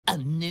A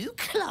new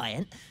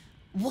client?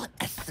 What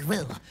a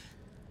thrill.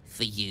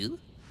 For you?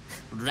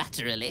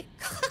 Latterly.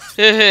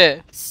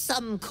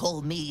 Some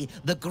call me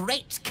the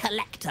Great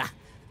Collector.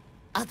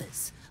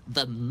 Others,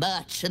 the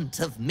Merchant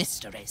of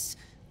Mysteries.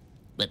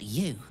 But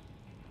you,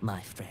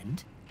 my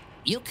friend,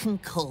 you can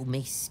call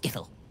me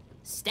Skittle.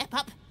 Step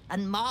up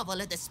and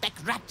marvel at the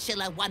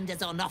spectacular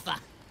wonders on offer.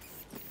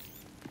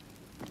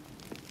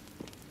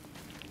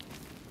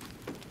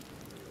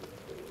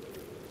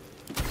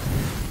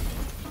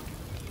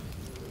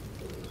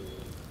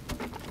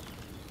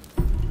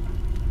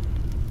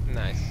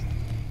 Nice.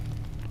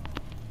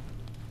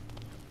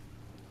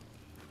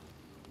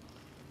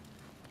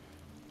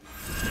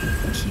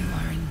 You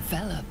are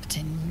enveloped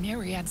in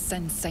myriad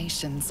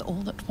sensations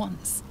all at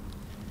once.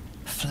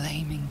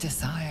 Flaming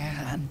desire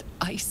and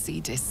icy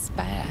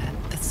despair,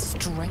 the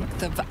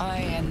strength of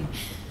iron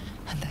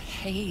and the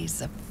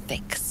haze of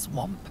thick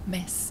swamp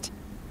mist.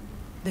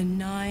 The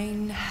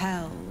 9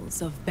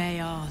 hells of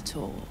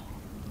Baldur.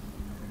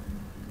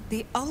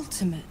 The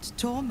ultimate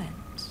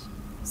torment,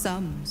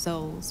 some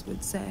souls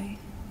would say.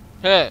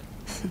 Hey.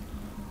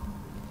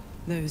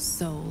 Those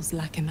souls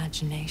lack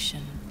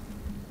imagination.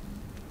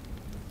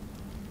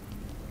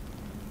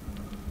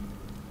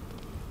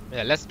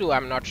 Yeah, let's do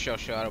I'm not sure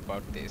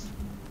about this.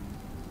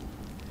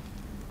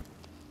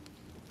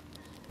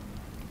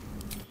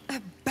 A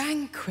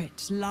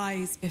banquet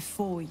lies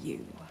before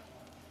you.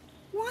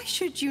 Why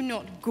should you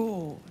not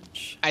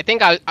gorge? I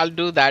think I'll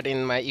do that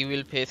in my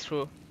evil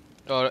playthrough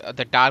or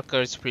the Dark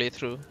Urge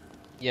playthrough,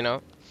 you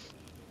know.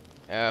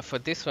 For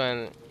this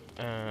one,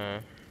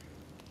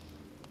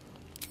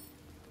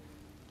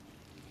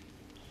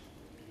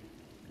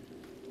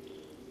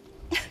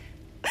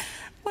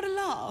 What a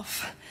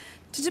laugh.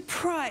 To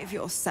deprive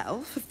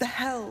yourself of the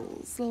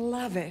hells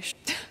lavish.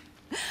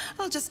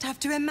 I'll just have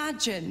to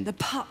imagine the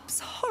pup's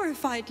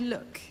horrified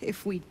look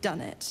if we'd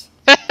done it.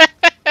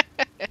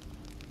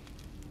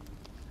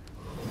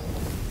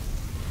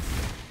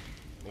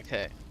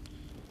 okay.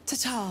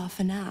 Ta-ta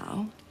for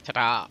now.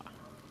 Ta-da.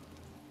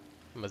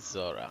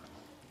 Mizora.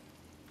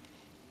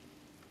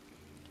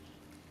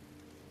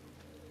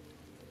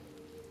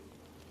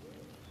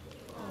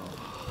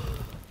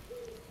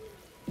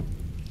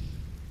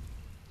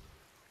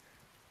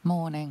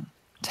 Morning,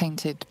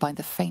 tainted by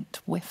the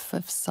faint whiff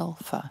of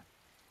sulphur.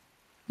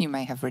 You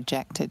may have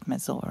rejected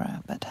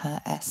Mizora, but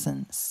her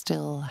essence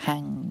still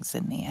hangs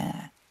in the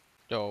air.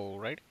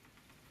 Alright.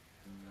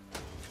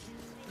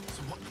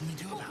 So what can we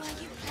do about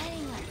it?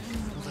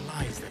 All the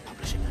lies they're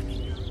publishing, I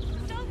mean.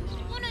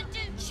 Don't want to do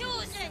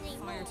chores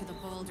anymore. To the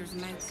Baldur's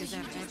Mouth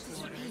Gazette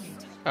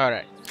headquarters.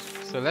 Alright.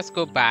 So let's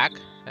go back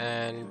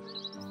and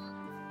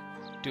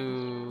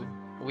do...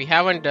 We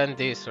haven't done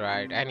this,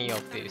 right? Any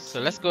of this.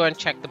 So let's go and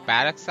check the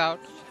barracks out.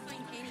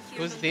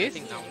 Who's this?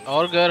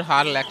 Orger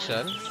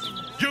Harlection.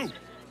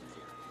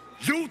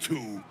 You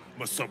two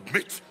must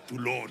submit to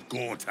Lord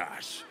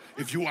Gortash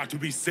if you are to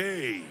be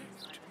saved.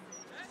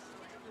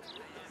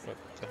 What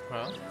the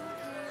hell?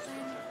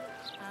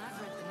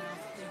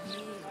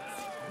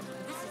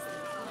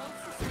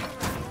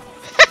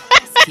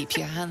 Keep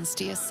your hands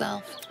to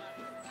yourself.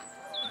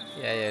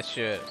 Yeah,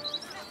 sure.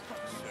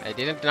 I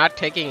didn't not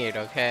taking it,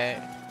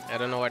 okay? I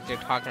don't know what they're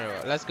talking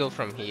about. Let's go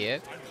from here.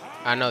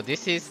 No,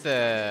 this is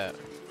the...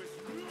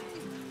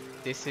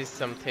 This is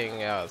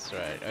something else,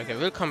 right? Okay,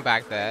 we'll come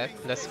back there.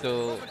 Let's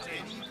go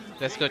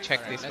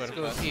check this one. Let's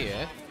go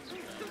here.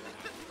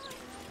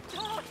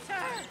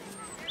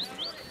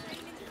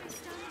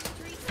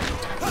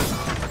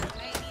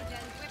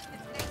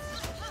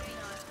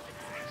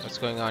 What's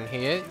going on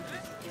here?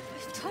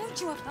 I've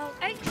told you about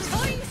 8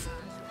 times.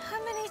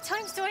 How many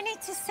times do I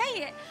need to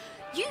say it?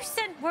 You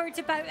sent word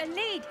about a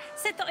lead,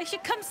 said that I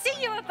should come see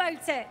you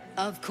about it.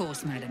 Of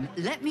course, madam.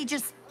 Let me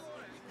just...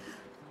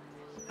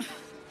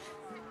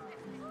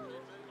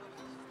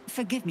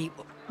 Forgive me,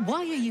 why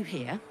are you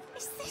here?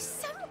 Is this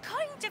some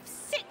kind of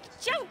sick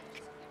joke?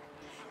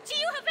 Do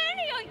you have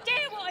any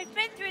idea what I've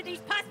been through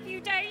these past few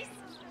days?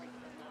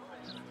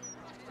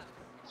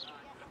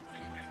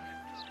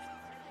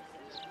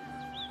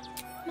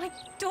 My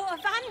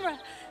daughter Vanra,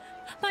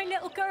 my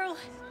little girl,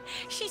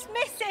 she's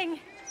missing.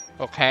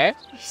 Okay.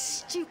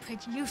 This stupid,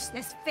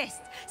 useless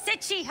fist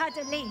said she had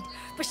a lead,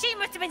 but she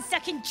must have been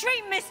stuck in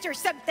Dream Mist or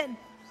something.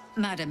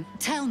 Madam,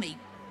 tell me.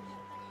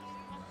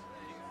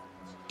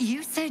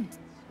 You said...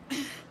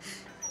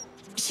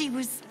 she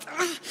was...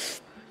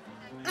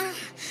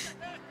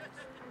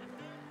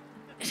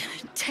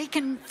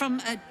 taken from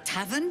a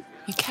tavern?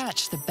 You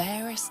catch the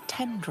barest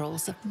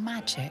tendrils of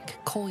magic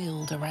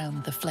coiled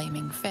around the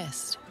flaming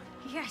fist.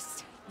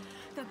 Yes,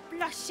 the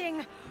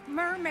blushing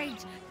mermaid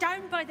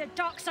down by the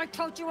docks. I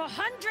told you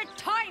 100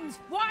 times.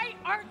 Why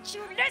aren't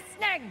you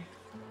listening?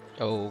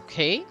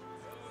 Okay.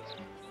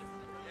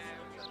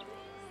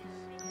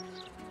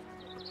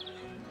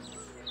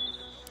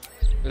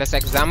 Let's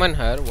examine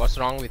her. What's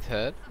wrong with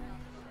her?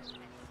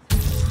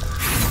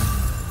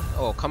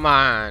 Oh, come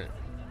on.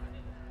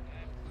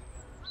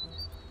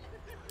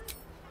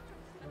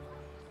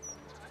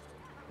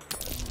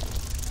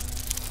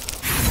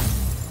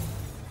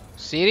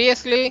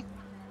 Seriously?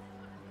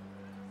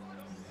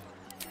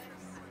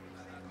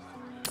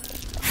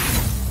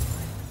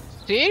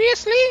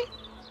 Seriously?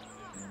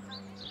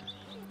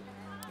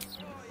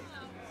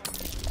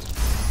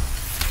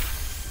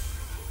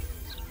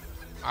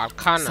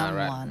 Arcana,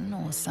 right?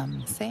 Someone or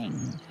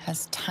something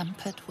has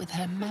tampered with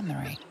her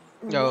memory.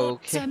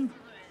 Okay.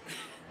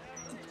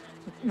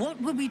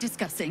 What were we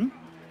discussing?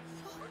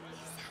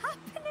 What's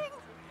happening?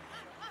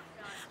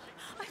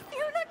 I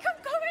feel like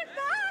I'm going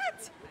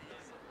mad.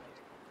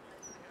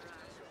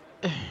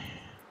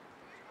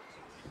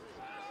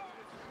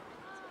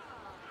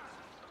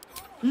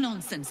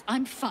 Nonsense,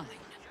 I'm fine.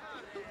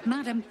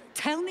 Madam,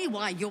 tell me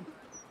why you're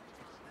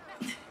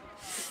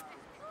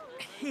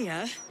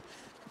here,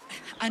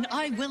 and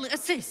I will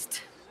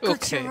assist.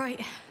 God's Okay. all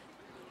right.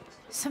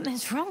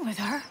 Something's wrong with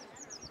her.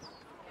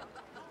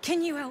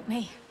 Can you help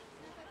me?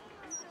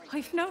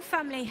 I've no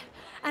family,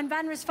 and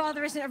Vanra's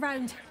father isn't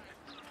around.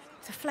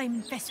 The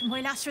Flaming Fist is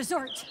my last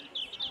resort.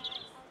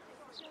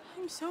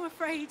 I'm so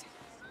afraid.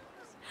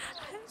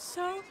 I'm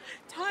so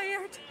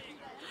tired.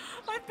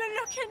 I've been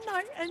looking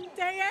night and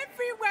day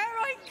everywhere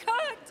I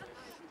could.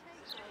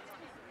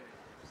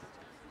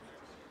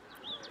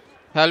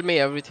 Tell me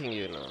everything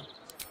you know.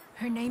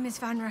 Her name is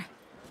Vanra.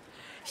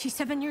 She's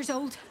 7 years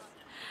old,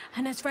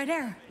 and has red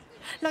hair,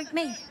 like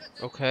me.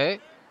 Okay.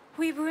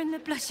 We were in the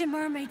Blushing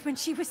Mermaid when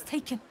she was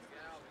taken.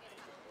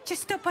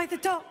 Just up by the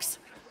docks.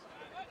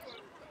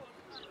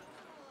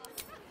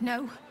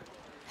 No,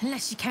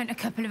 unless you count a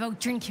couple of old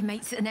drinking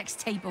mates at the next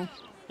table.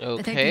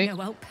 But they'd Okay. be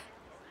no help.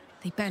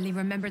 They barely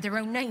remember their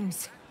own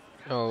names.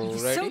 Are you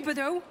Alrighty. sober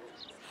though?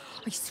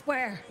 I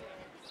swear.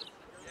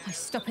 I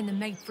stop in the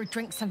maid for a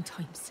drink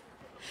sometimes.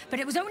 But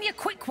it was only a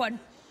quick one.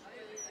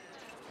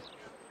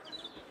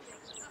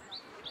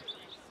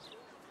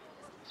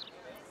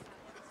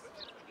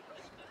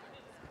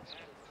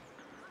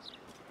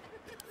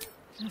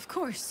 And of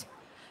course,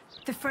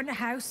 the front of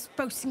house,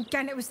 Bosun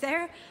Gannet was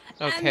there.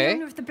 And the Okay.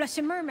 owner of the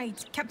Blushing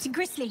Mermaid, Captain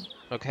Grizzly.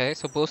 Okay,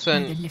 so Never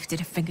Bosun.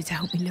 lifted a finger to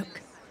help me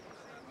look.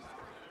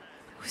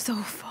 It was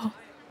awful.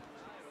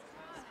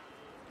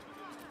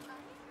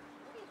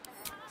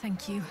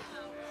 Thank you.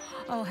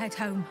 I'll head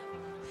home.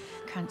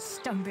 Can't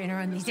stand being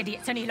around these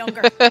idiots any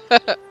longer.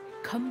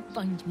 Come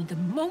find me the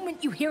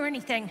moment you hear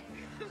anything.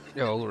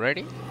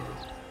 Already.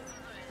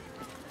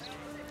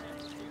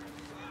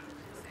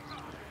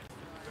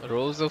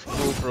 Rows of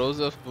book, rows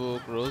of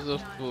book, rows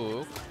of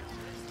book.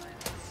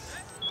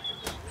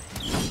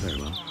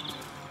 Very well.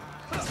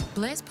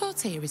 Blaise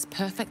Portier is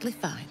perfectly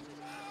fine.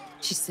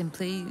 She's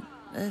simply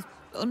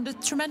under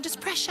tremendous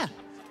pressure.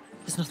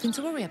 There's nothing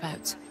to worry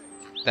about.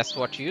 That's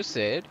what you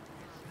said.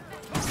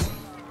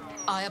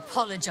 I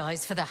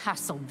apologize for the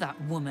hassle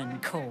that woman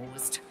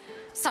caused.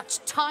 Such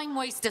time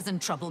wasters and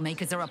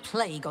troublemakers are a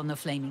plague on the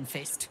Flaming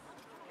Fist.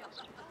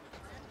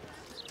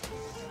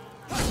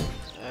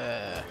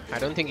 I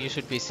don't think you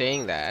should be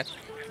saying that.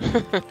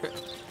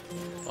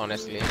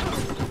 Honestly.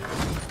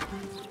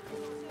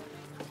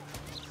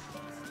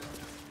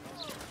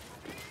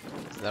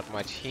 There's not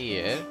much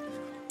here.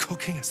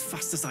 Cooking as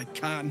fast as I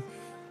can.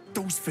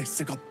 Those fists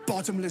have got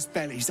bottomless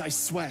bellies, I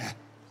swear.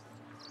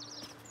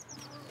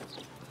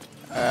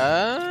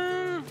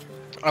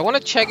 I want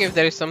to check if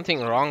there is something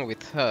wrong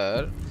with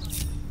her.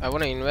 I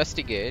want to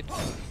investigate.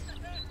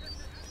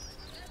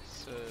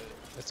 So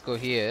let's go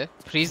here.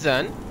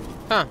 Prison.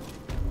 Huh.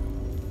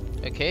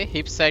 Okay,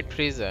 Heapside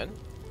Prison.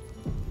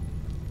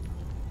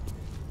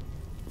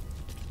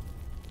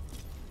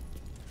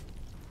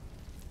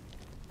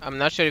 I'm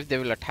not sure if they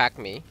will attack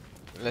me.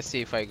 Let's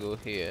see if I go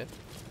here.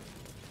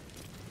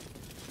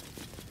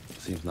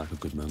 Seems like a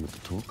good moment to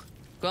talk.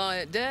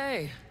 Quiet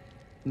day,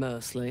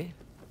 mostly.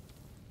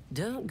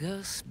 Don't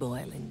go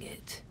spoiling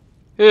it.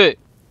 Hey!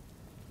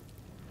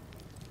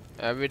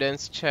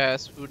 Evidence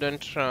chest, wooden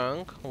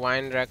trunk,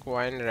 wine rack,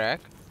 wine rack.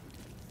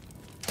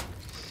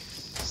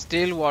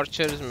 Steel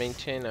watchers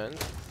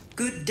maintenance.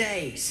 Good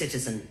day,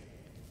 citizen.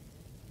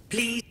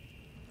 Please.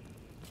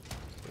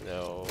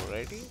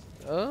 Alrighty.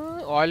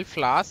 Oil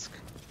flask.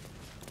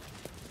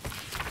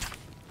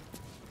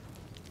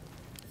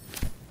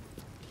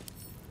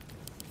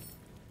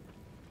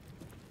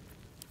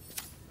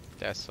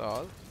 That's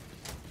all.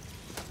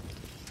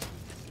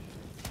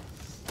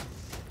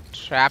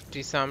 Trap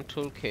disarm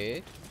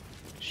toolkit.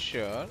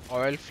 Sure.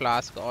 Oil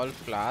flask, oil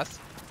flask.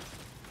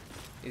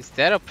 Is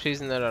there a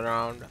prisoner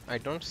around? I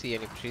don't see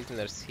any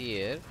prisoners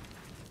here.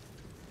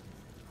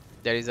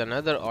 There is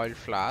another oil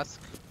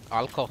flask.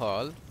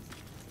 Alcohol.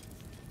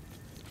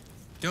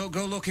 Don't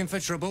go looking for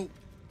trouble.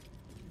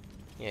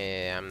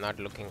 Yeah, I'm not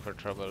looking for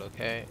trouble,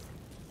 okay?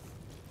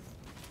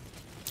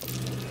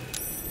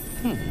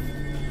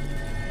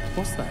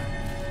 What's that?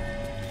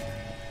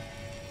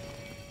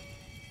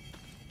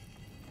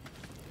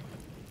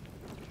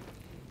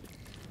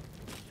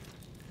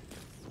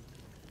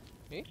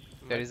 Okay.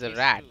 There is a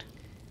rat.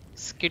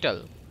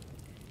 Skittle.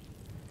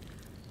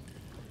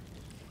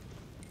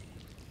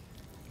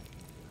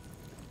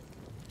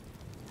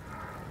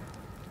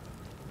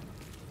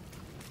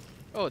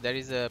 Oh, there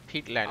is a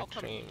pit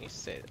lantern. It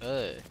says,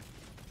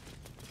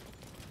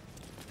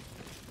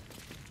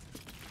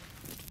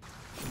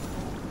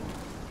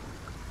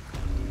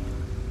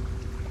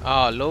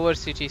 Ah, lower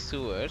city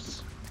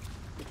sewers.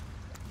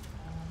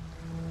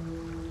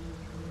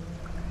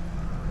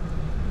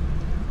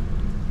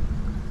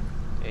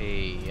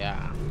 Hey,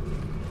 yeah.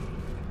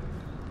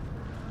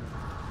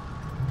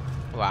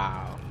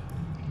 Wow.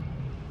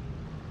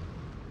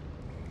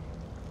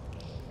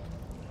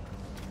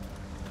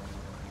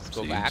 Let's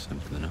go back.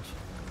 Simple enough.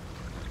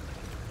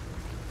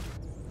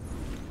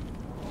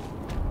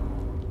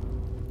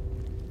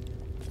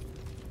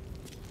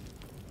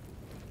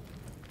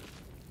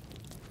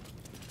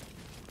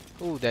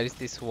 Oh, there is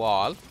this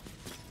wall.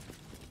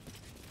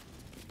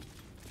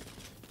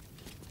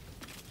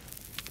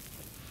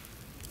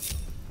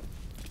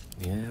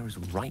 The air is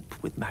ripe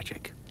with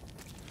magic.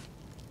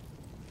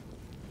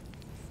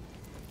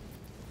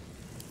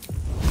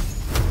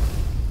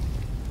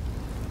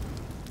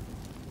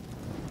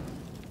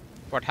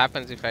 What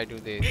happens if I do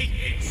this?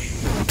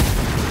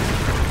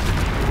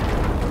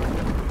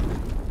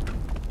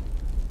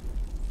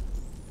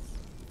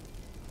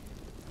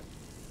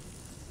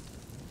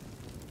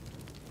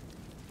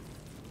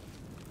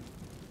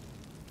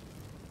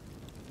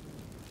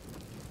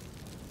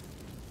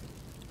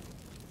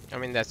 I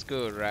mean, that's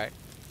good, right?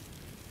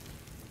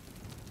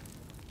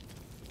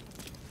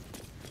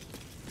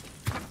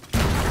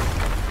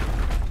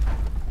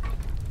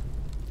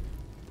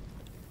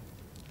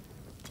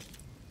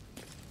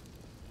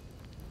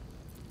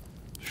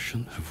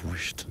 Shouldn't have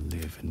wished to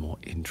live in more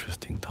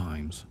interesting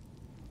times.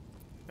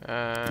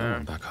 No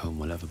one back home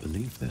will ever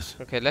believe this.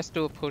 Okay, let's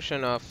do a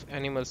potion of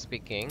animal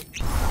speaking.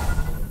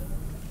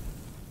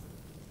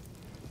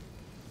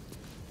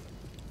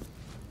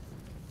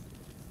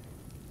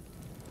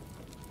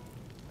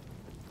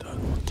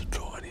 Don't want to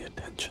draw any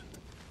attention.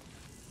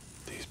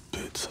 These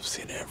boots have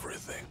seen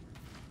everything.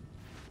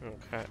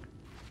 Okay.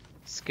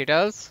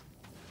 Skittles?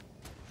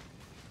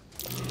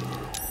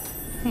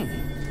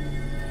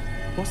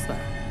 What's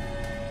that?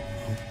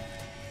 Oh,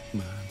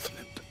 my hand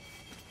slipped.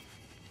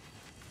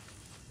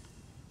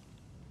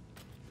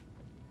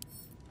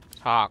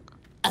 Talk.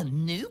 A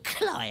new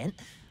client?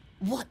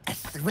 What a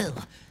thrill.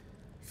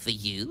 For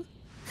you?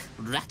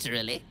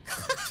 Laterally?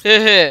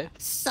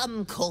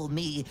 Some call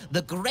me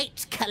the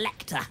Great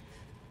Collector.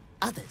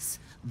 Others,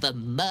 the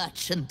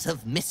Merchant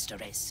of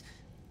Mysteries.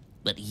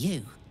 But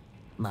you,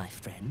 my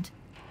friend,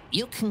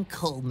 you can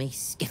call me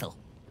Skittle.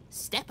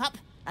 Step up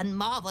and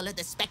marvel at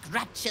the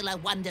spectacular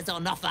wonders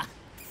on offer.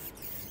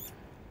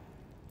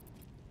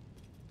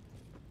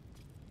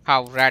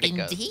 How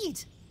radical.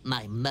 Indeed,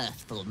 my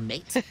mirthful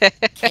mate.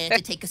 Care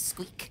to take a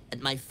squeak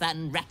at my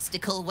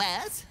fan-rastical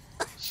wares?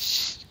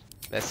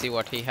 Let's see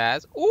what he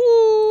has.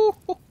 Ooh!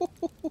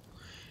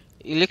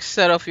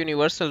 Elixir of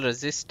Universal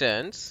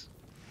Resistance.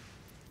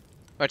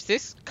 What's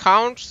this?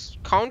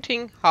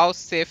 Counting how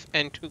safe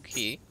and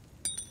key.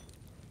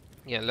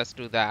 Yeah, let's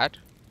do that.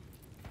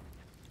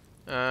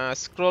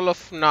 Scroll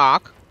of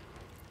Knock.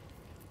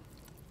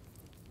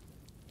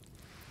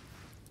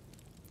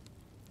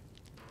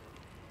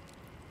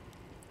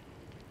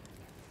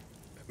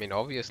 I mean,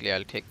 obviously,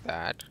 I'll take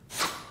that.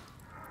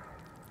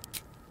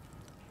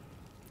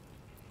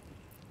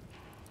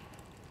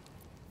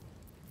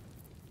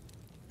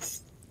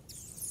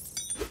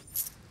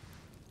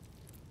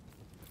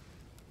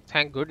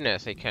 Thank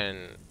goodness I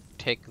can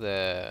take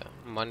the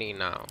money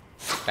now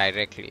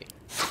directly,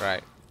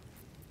 right?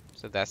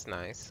 So that's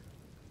nice.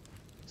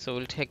 So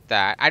we'll take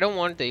that. I don't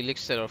want the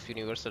Elixir of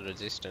Universal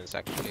Resistance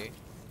actually.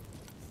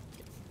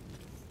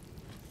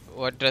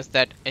 What does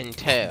that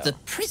entail? The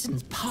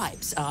prison's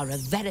pipes are a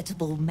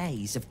veritable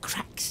maze of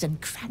cracks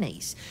and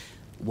crannies.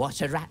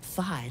 What a rat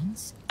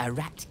finds, a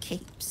rat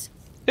keeps.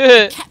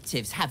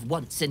 Captives have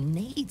wants and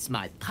needs,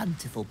 my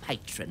plentiful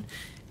patron.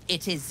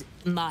 It is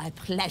my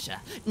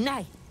pleasure,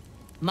 nay,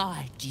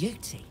 my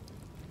duty,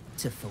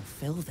 to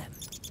fulfill them.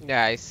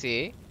 Yeah, I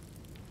see.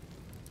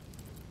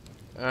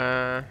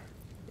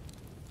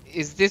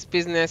 Is this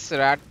business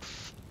rat?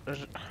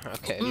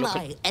 Okay.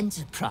 My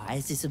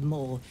enterprise is a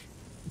more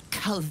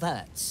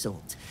covert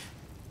sort.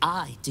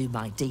 I do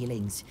my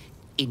dealings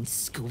in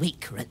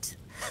squeakret.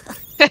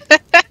 It's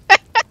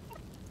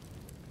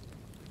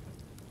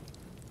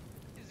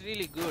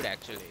really good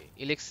actually.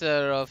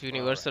 Elixir of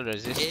Universal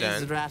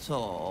Resistance. Is that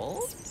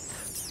all?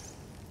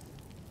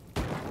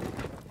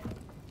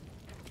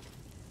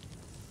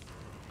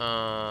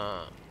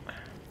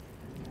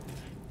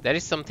 There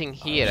is something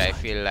here, I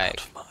feel like.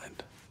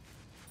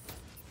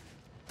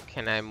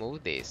 Can I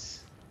move this?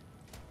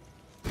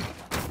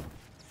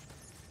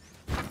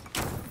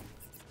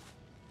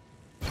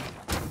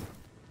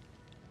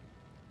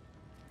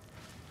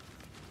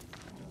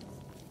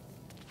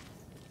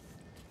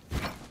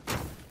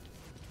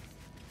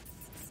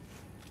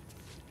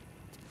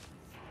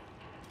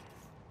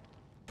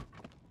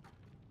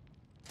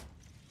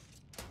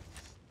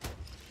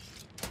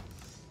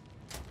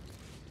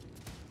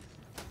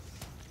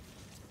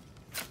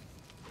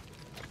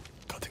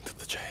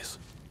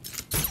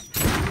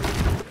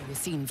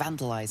 Seen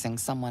vandalizing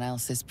someone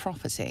else's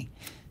property.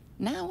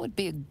 Now would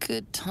be a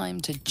good time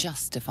to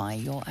justify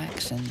your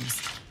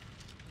actions.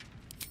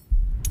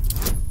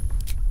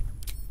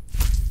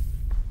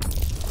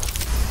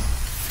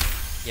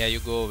 Yeah, you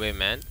go away,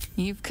 man.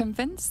 You've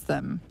convinced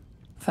them,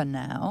 for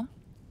now.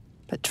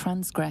 But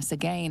transgress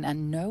again,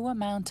 and no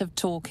amount of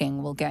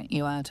talking will get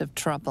you out of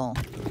trouble.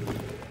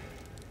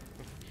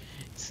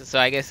 So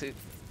I guess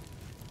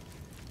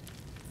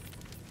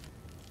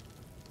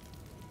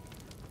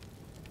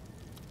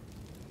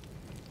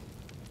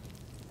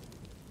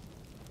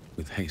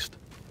with haste.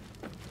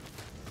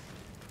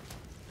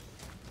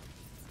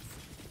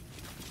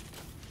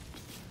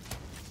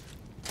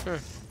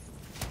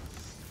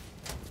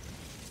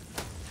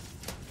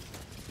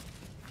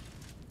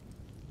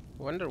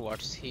 Wonder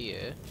what's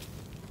here.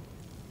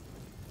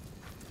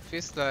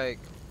 Feels like,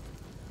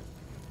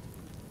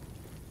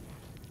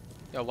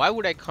 yeah, why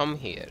would I come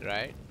here,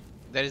 right?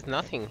 There is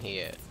nothing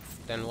here.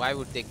 Then why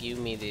would they give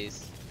me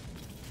this?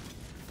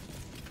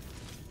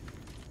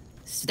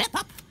 Step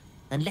up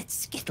and let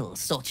Skittle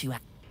sort you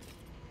out.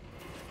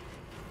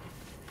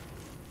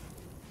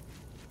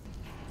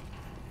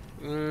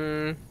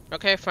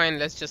 Okay, fine,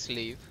 let's just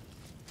leave.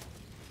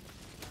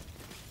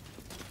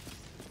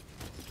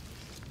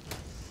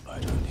 I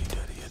don't need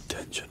any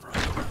attention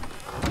right now.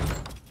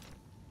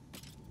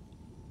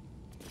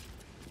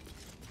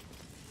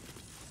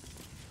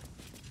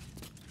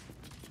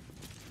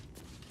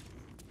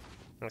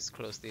 Let's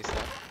close this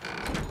up.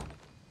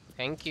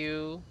 Thank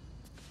you.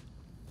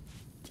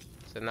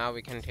 So now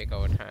we can take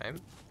our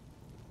time.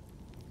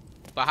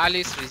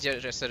 Basilisk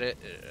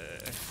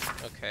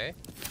okay.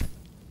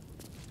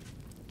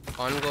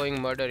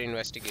 Ongoing murder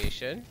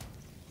investigation.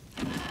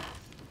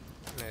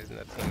 There's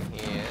nothing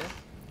here.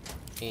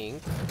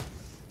 Ink.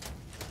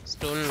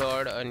 Stone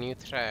Lord, a new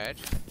threat.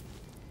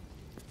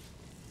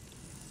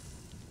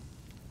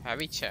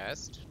 Heavy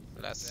chest.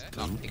 Let's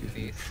take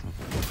this.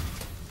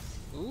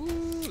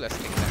 Ooh, let's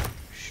take that.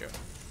 Sure.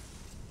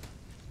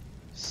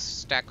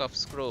 Stack of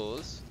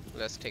scrolls.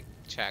 Let's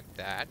check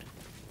that.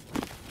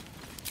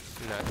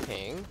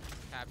 Nothing.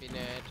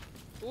 Cabinet.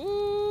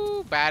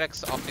 Ooh,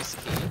 Barracks office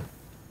key.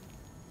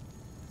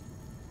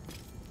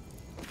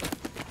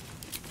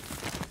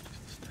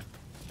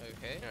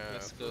 Okay,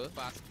 let's go.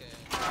 Basket.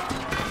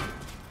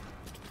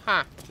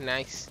 Huh,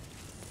 nice.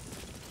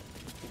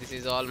 This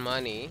is all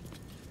money.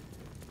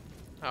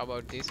 How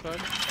about this one?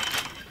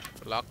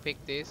 Lockpick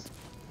this.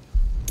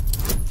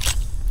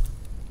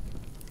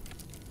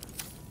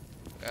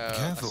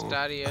 Careful,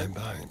 Astarian. I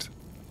bite.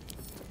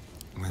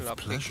 With Lockpick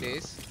pleasure.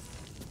 this.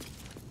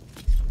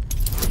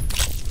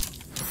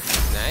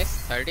 Nice,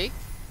 30.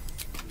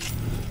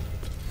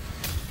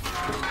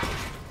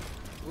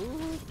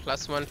 Ooh,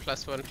 +1,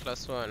 +1,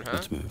 +1, huh?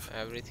 Let's move.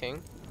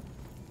 Everything.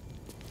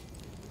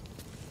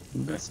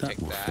 Let's take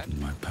that.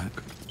 In my pack.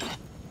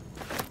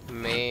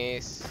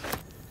 Mace.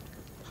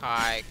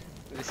 Pike.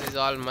 This is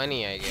all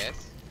money, I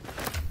guess.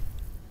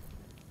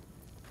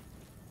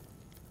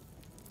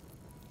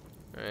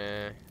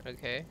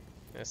 Okay.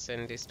 Let's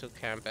send this to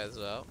camp as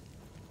well.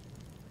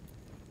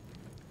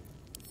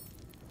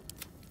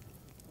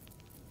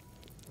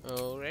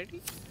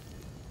 Alrighty.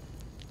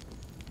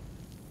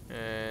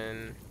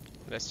 And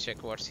let's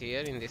check what's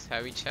here in this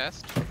heavy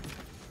chest.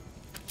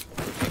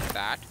 Take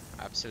that,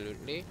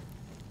 absolutely.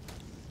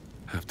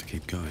 Have to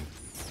keep going.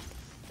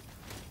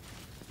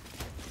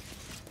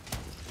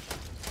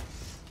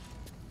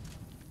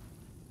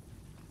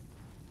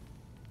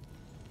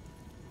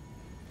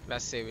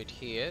 Let's save it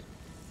here.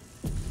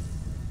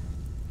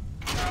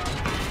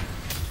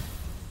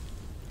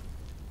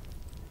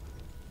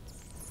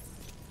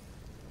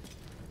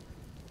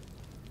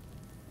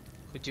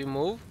 Could you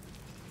move?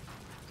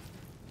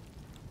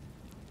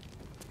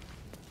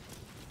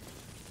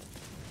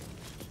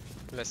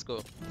 Let's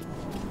go.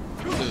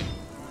 Good.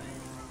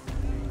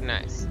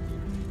 Nice.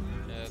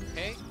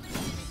 Okay.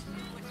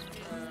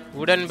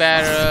 Wooden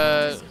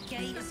barrel.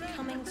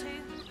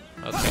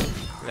 Okay,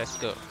 let's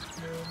go.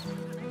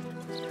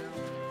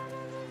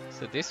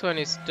 So this one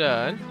is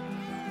done.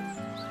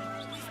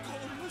 We've got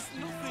almost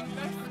nothing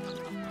left,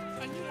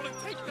 and you want to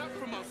take that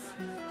from us?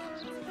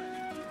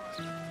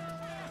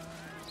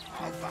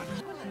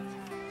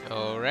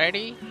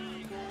 Alrighty.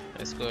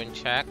 Let's go and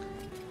check.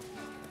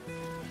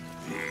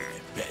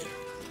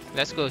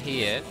 Let's go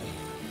here.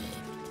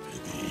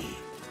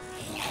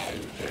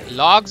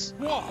 Logs?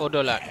 What?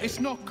 Odola. It's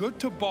not good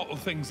to bottle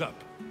things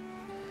up.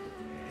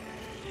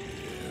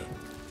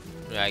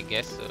 Yeah, I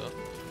guess so.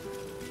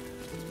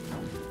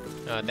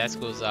 That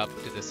goes up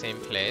to the same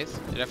place.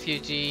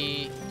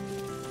 Refugee.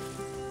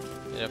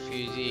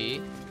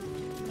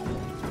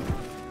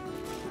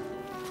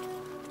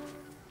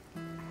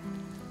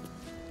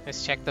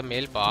 Let's check the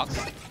mailbox.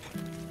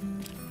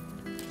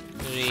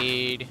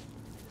 Read.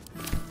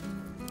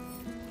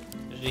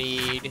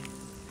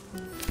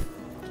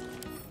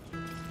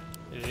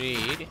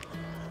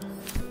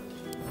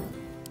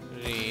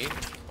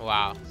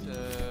 Wow. So,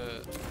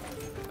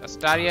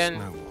 Astarian,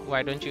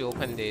 why don't you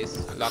open this?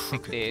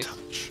 Lockpick this.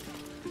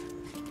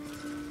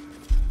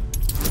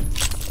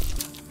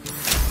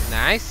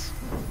 Nice.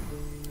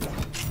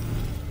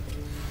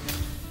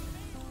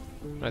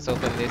 Let's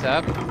open this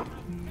up.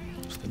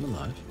 Still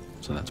alive,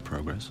 so that's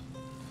progress.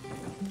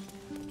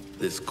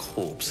 This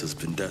corpse has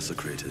been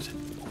desecrated,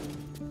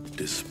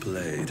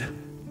 displayed,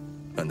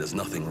 and there's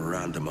nothing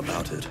random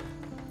about it.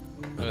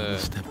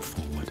 Step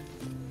forward.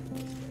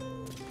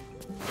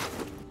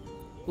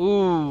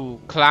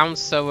 Ooh, clown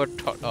server.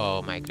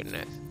 Oh my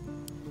goodness.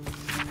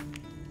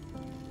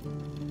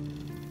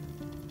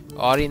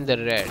 Or in the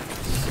red.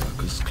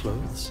 Circus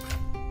clothes.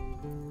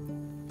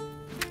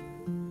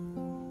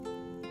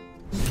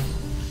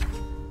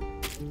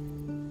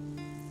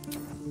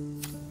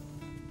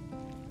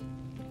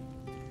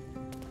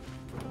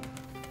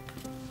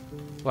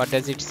 What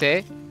does it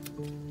say?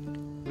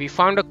 We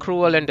found a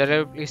cruel and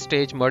deliberately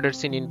staged murder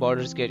scene in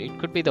Baldur's Gate. It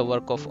could be the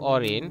work of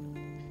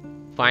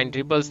Orin. Find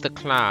Dribbles the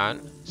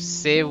clan.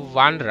 Save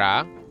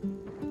Vanra.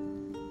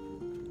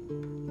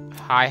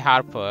 Hi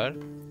Harper.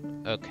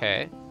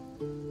 Okay.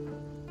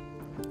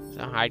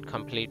 The hide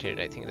completed.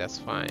 I think that's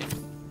fine.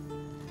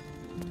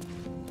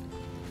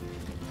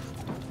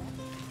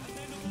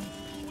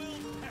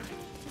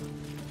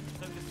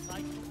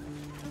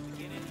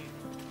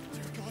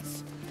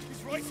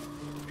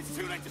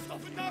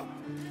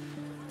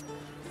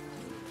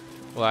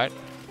 What?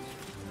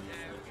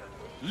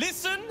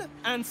 Listen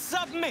and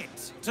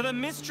submit to the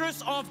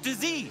Mistress of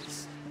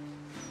Disease.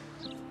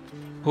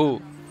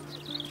 Who?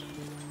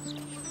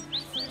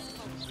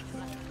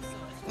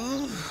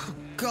 Oh,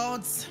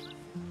 gods.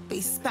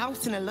 Be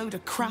spouting a load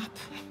of crap.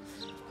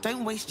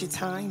 Don't waste your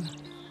time.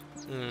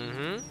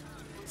 Mm-hmm.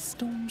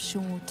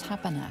 Stormshore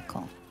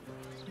Tabernacle.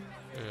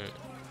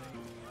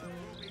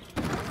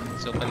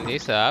 Let's open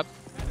this up.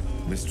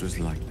 Mistress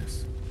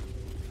likeness.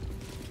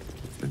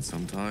 It's been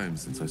some time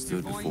since I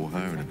stood before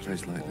her in a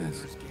place like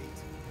this.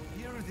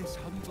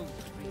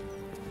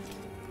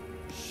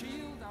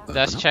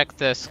 Let's check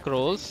the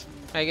scrolls,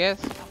 I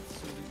guess.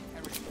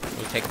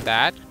 We'll take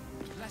that.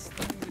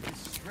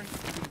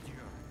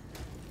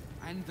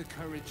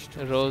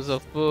 Rows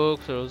of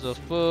books, rows of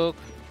books.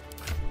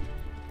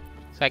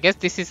 So I guess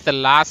this is the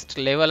last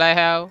level I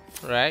have,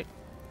 right?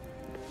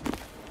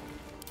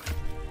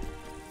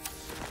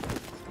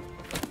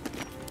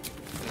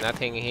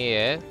 Nothing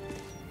here.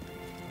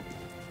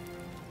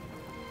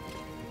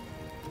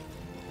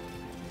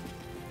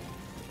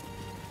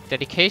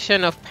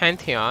 Dedication of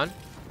Pantheon.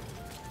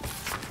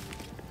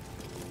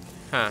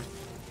 Huh.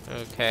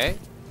 Okay.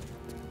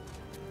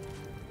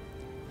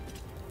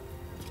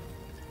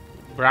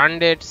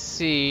 Branded,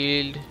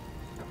 sealed.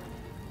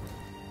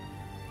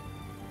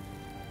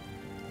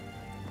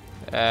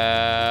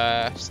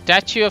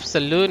 Statue of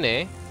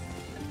Selune.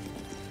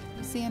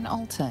 See an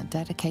altar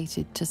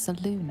dedicated to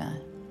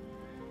Seluna.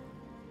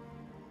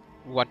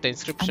 What the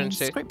inscription An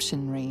says?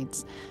 inscription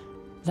reads,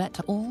 "Let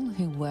all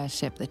who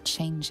worship the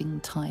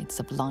changing tides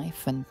of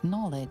life and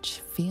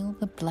knowledge feel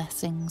the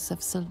blessings of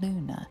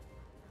Seluna.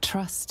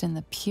 Trust in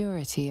the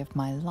purity of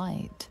my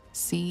light.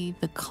 See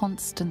the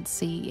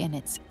constancy in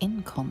its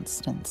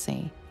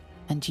inconstancy,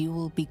 and you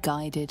will be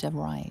guided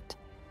aright."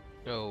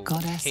 Okay.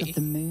 Goddess of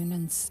the moon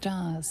and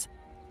stars.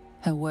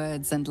 Her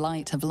words and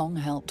light have long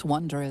helped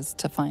wanderers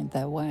to find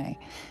their way.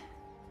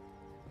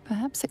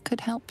 Perhaps it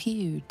could help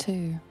you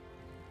too.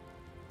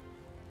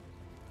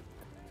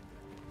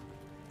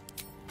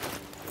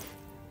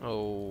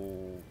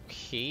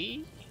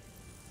 Okay.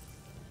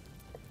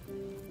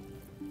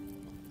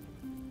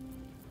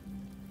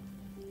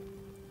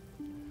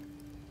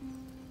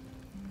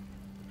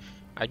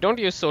 I don't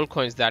use soul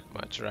coins that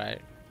much, right?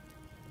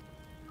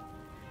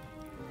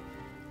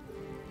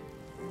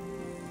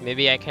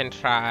 Maybe I can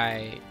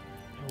try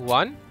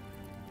one.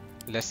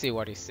 Let's see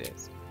what it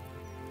says.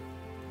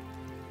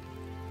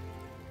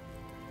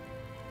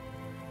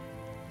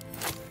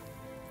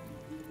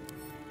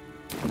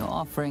 Your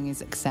offering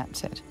is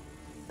accepted,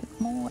 but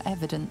more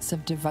evidence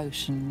of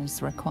devotion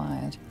is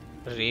required.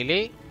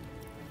 Really?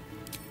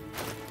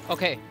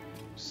 Okay,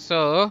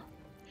 so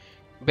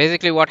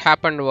basically what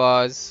happened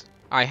was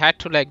I had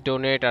to like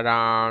donate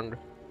around,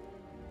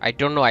 I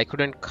don't know, I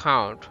couldn't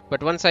count,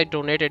 but once I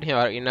donated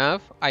here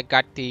enough, I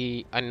got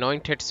the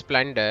Anointed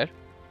Splendor,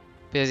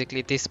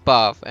 basically this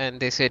buff, and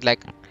they said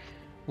like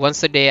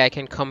once a day I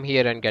can come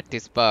here and get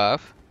this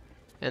buff.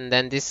 And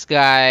then this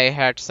guy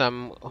had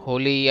some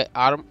holy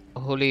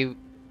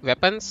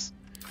weapons,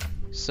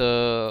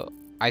 so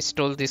I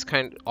stole this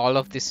all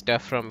of this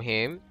stuff from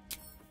him.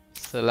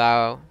 So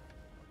now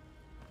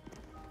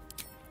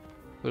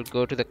we'll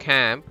go to the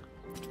camp,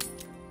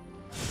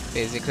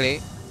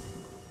 basically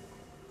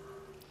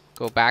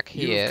go back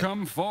here. You've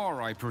come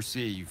far, I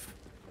perceive.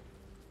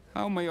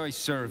 How may I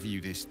serve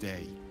you this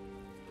day?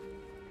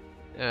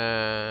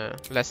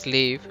 Let's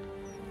leave.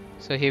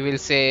 So he will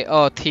say,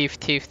 "Oh, thief,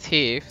 thief,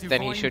 thief."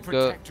 Then he should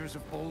go.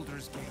 Of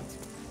Baldur's Gate,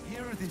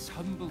 hear this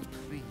humble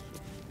plea.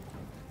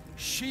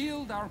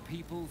 Shield our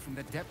people from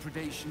the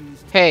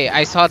depredations. Hey,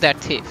 I saw that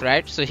thief,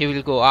 right? So he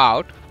will go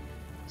out.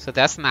 So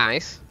that's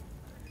nice.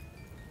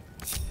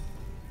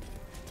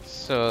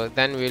 So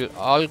then we'll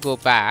all go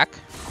back.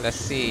 Let's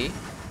see.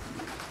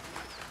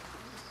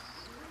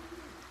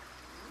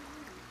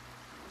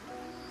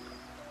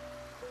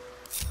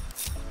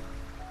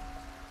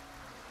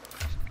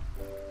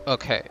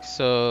 Okay,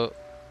 so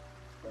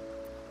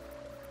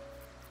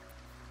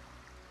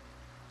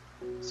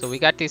So we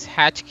got this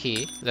hatch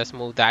key. Let's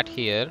move that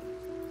here.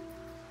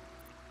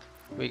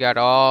 We got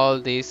all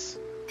these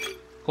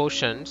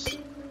potions.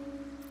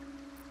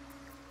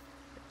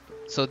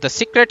 So the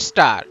secret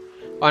star.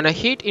 On a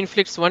hit,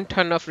 inflicts 1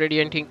 ton of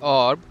radiating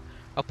orb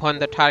upon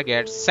the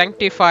target.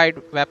 Sanctified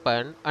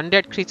weapon.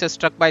 Undead creatures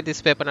struck by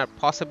this weapon are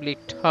possibly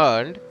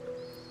turned.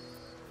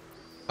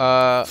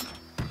 I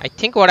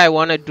think what I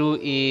want to do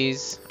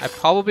is, I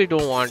probably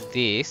don't want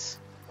this.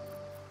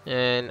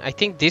 And I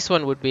think this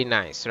one would be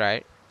nice,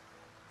 right?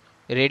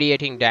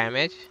 Radiating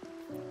damage.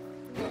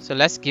 So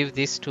let's give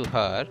this to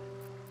her.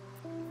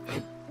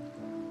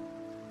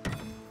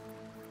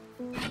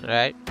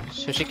 Right?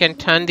 So she can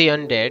turn the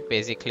undead,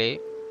 basically.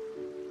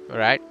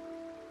 Right?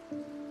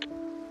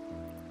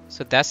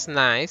 So that's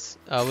nice.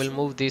 We'll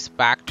move this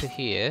back to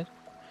here.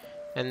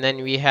 And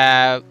then we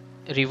have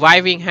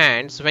Reviving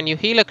Hands. When you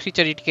heal a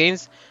creature, it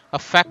gains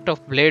effect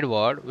of Blade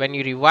Ward. When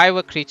you revive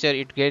a creature,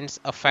 it gains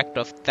effect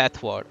of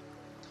Death Ward.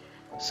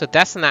 So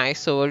that's nice.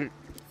 So we'll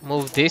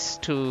move this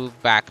to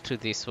back to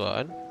this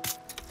one.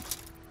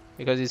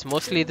 Because it's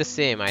mostly the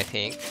same, I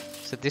think.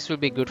 So this will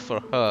be good for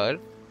her.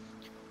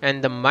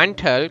 And the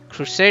mantle,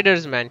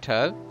 Crusader's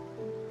Mantle.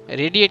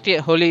 Radiate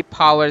holy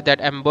power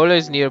that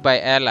emboldens nearby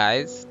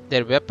allies.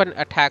 Their weapon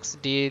attacks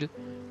deal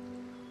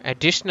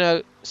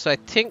additional. So I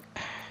think...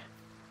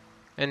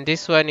 And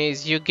this one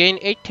is you gain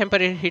 8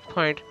 temporary hit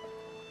points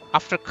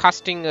after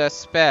casting a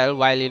spell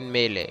while in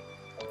melee.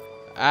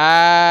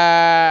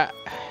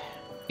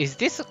 Is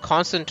this a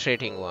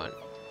concentrating one?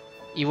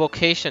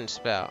 Evocation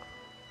spell.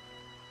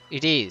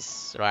 It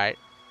is, right?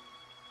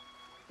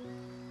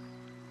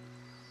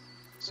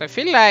 So I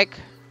feel like...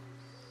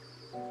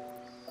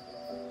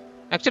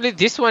 Actually,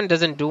 this one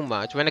doesn't do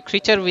much. When a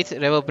creature with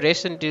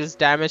reverberation deals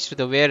damage to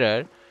the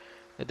wearer,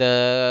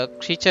 the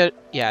creature...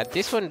 Yeah,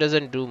 this one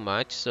doesn't do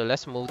much. So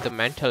let's move the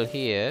mantle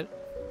here.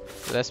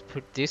 Let's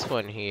put this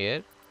one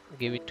here.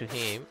 Give it to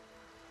him.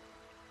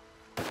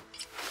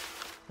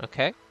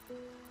 Okay.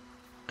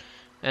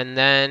 And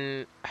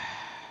then...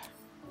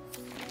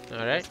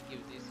 Alright.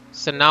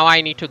 So now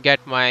I need to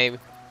get my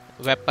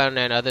weapon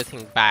and other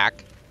thing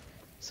back.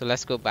 So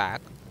let's go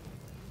back.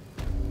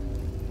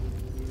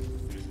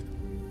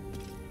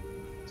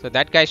 So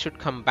that guy should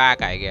come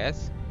back, I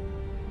guess.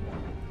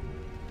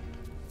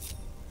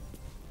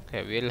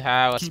 Okay, we'll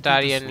have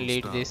Astarion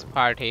lead this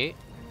party.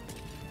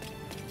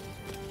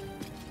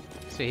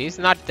 So he's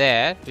not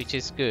there, which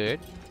is good.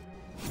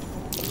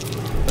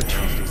 A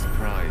trusty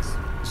surprise.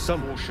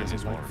 Some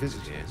doesn't like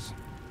visitors.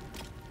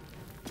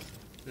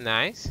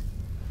 Nice.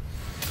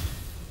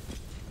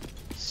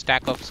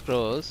 Stack of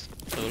scrolls.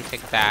 So we'll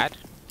take that.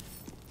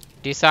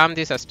 Disarm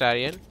this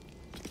Astarion.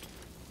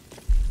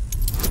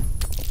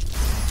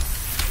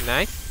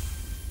 Nice.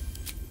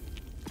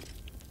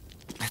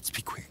 Let's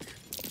be quick.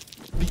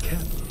 Be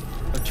careful.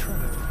 A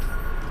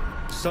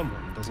trap.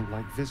 Someone doesn't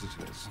like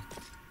visitors.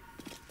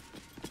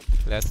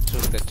 Let's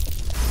choose it.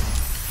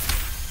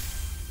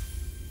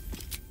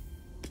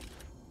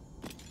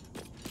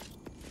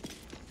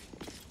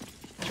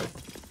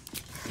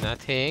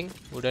 Nothing.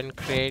 Wooden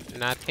crate,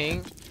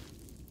 nothing.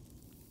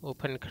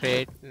 Open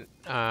crate,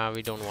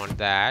 we don't want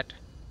that.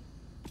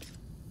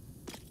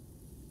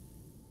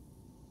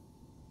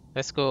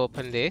 Let's go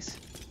open this.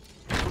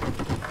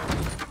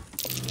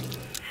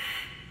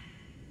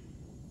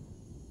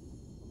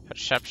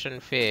 Perception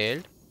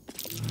failed.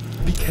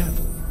 Be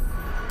careful.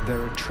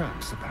 There are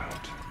traps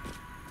about.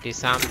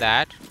 Disarm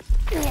that.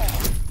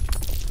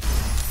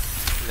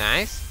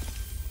 Nice.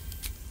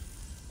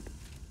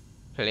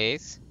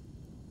 Place.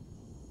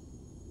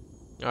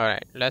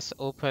 Alright, let's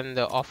open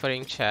the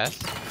offering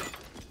chest.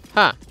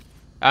 Huh.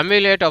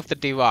 Amulet of the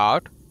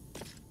Devout.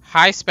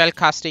 High spell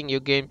casting, you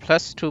gain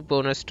 +2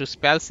 bonus to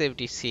spell save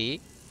DC.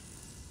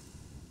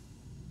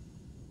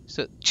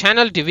 So,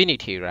 channel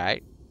divinity,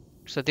 right?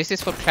 So, this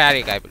is for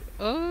cleric, I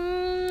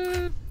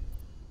believe.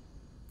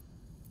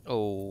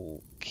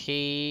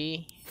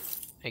 Okay.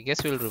 I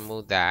guess we'll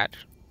remove that.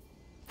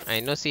 I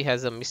know she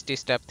has a Misty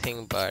Step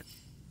thing, but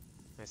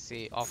I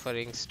see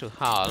offerings to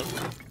Hal.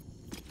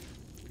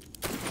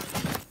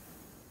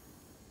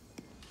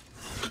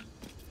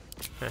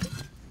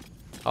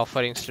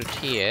 Offerings to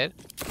Tyr.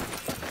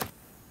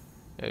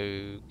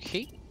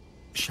 Okay.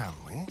 Shall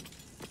we?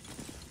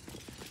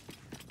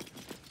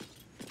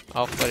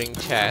 Offering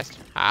chest.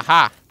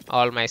 Aha!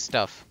 All my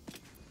stuff.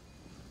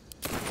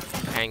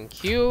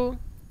 Thank you.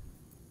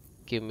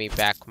 Give me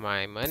back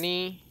my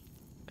money.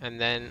 And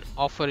then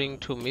offering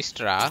to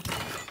Mistra.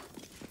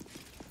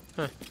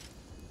 Huh.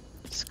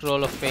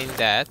 Scroll of Feign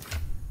Death.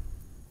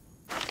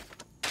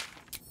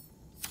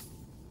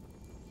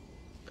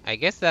 I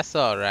guess that's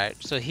alright.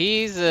 So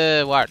he's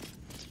what?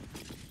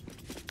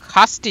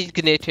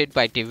 Castigated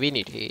by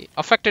divinity.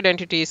 Affected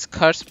entity is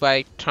cursed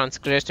by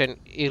transgressed and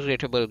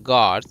irritable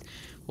gods.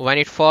 When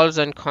it falls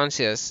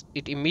unconscious,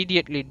 it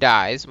immediately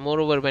dies.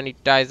 Moreover, when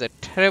it dies, a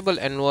terrible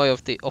envoy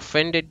of the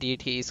offended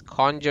deity is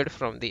conjured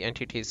from the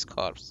entity's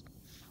corpse.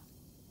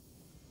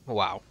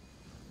 Wow.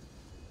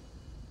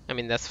 I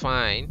mean, that's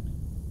fine.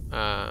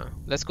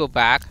 Let's go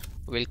back.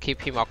 We'll keep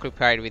him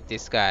occupied with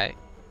this guy.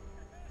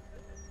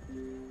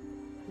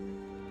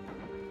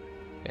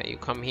 Yeah, you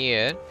come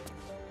here.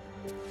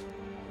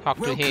 Talk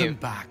to him. Welcome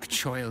back,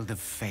 child of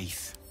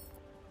faith.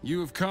 You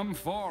have come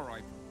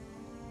far,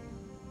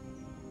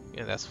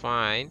 Yeah, that's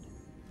fine.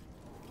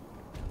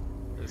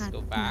 Let's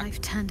go back.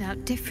 Life turned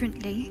out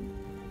differently,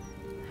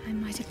 I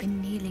might have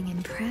been kneeling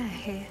in prayer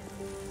here.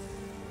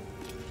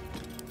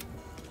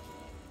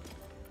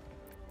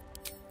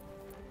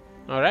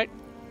 Alright,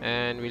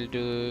 and we'll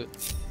do...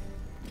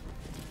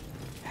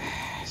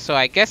 So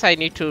I guess I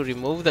need to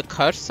remove the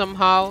curse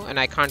somehow, and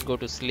I can't go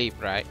to sleep,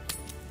 right?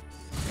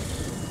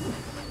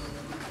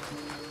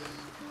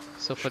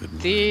 So for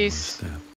this...